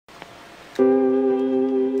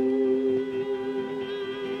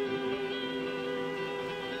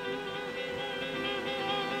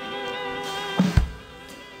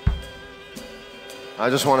I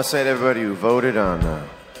just want to say to everybody who voted on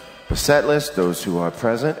the set list, those who are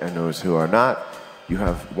present and those who are not, you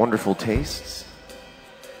have wonderful tastes,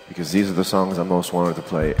 because these are the songs I most wanted to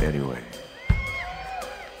play anyway.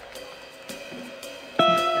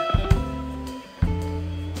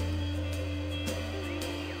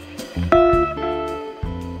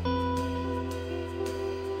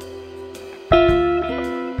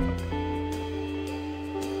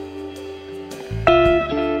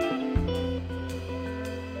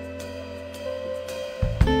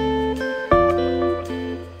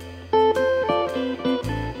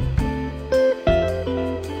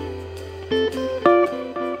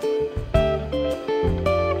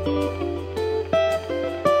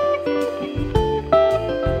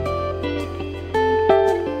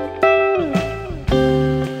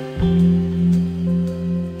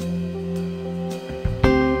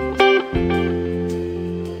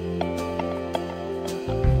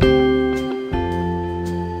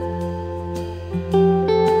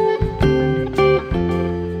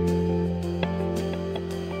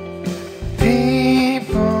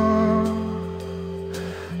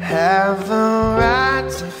 Have the right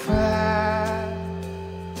to fight,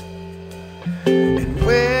 and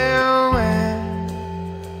when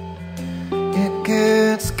it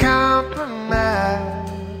gets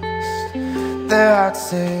compromised, their hearts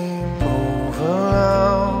say move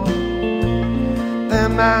along, their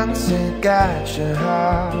mindset guides your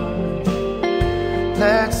heart.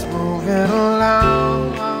 Let's move it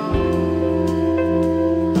along,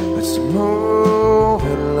 let's move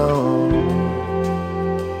it along.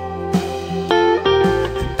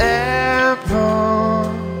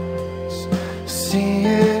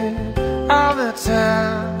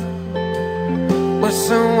 Time with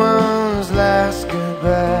someone's last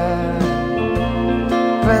goodbye,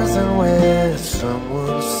 present with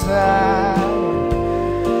someone's side,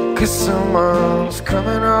 'cause someone's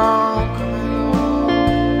coming on,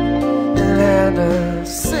 and hand a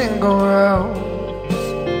single rose.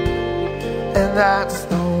 And that's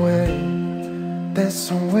the way this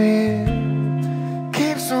wheel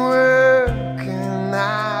keeps working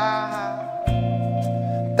out.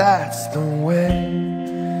 That's the way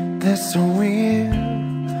this wheel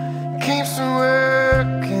keeps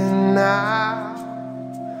working out.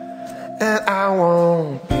 And I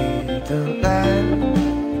won't be the last,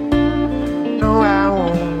 no, I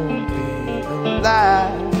won't be the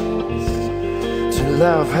last to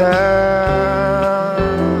love her.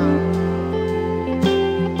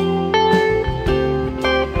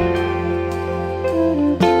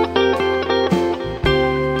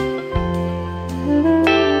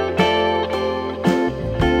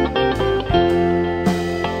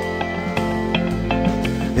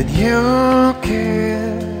 And you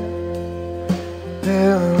can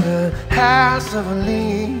build a house of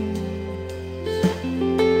leaves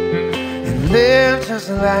and live just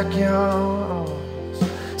like yours,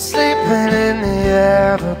 sleeping in the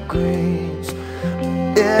evergreens.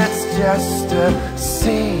 It's just a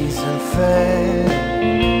season thing.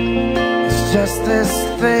 It's just this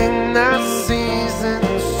thing that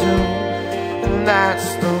seasons do, and that's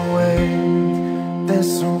the way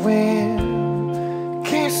this wheel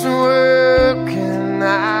keeps working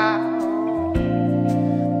out.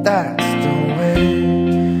 That's the way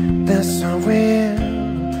this wheel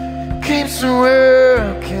keeps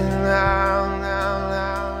working out.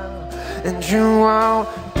 And you won't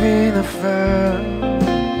be the first,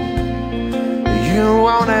 you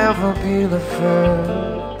won't ever be the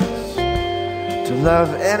first to love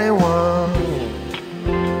anyone.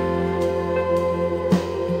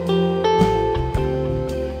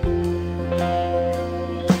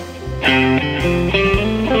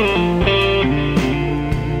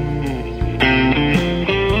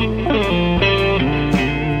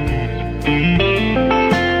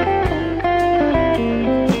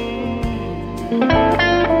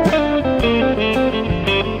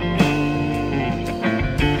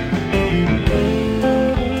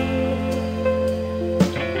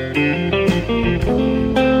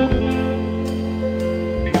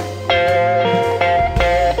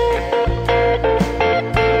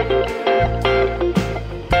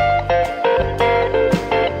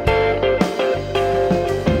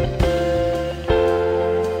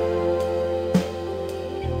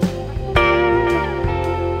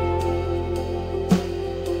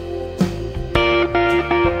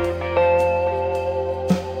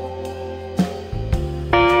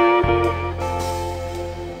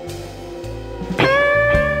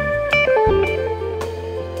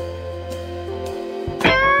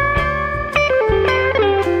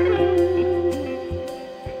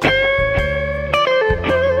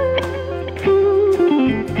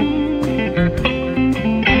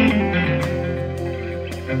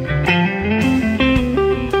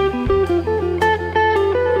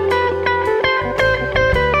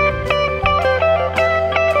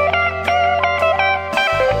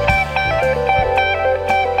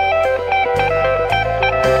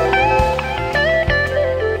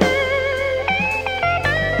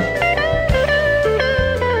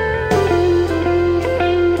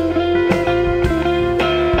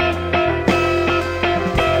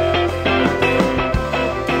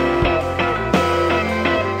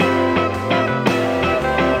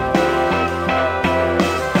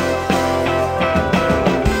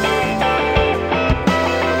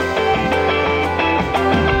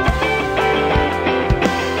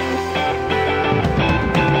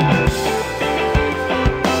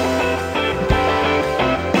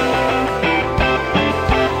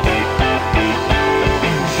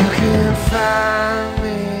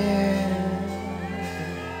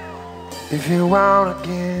 If you want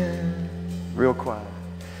again, Real quiet.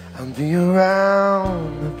 I'll be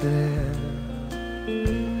around a bit.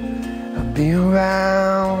 I'll be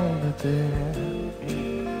around a bit.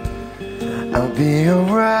 I'll be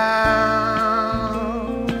around.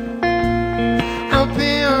 I'll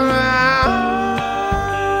be around.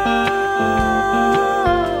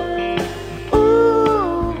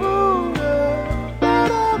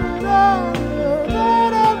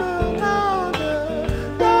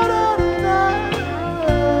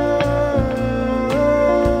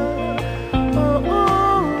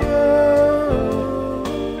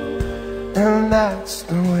 And that's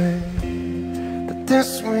the way that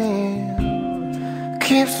this wheel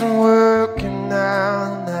keeps on working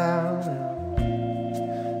now.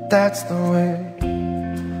 That's the way.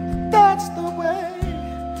 That's the way.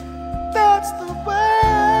 That's the way.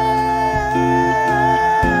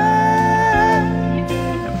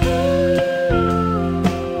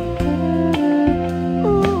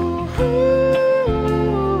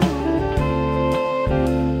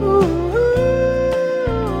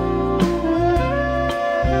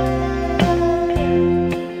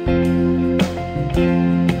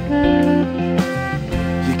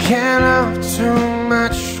 You can't love too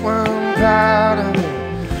much one part of it.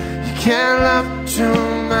 You can't love too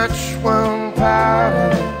much one part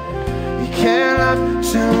of it. You can't love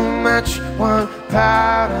too much one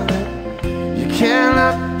part of it. You can't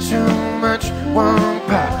love too much one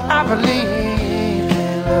part. I believe you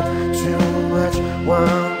can't love too much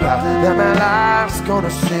one part. That my life's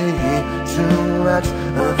gonna see too much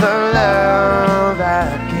of the love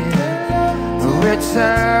I give.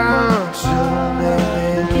 Return to me.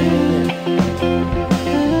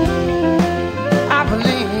 I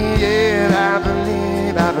believe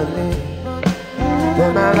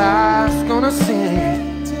that my life's gonna see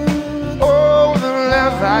all the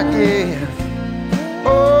love I give.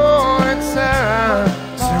 Oh, return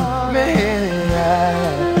to me.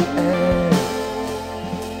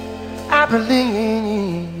 I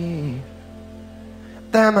believe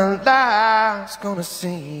that my life's gonna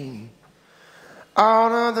see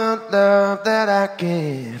all of the love that I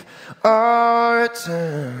give, oh,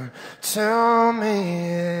 return to me.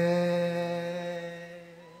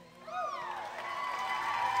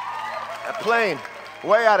 That plane,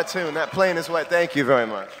 way out of tune. That plane is wet. Thank you very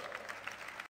much.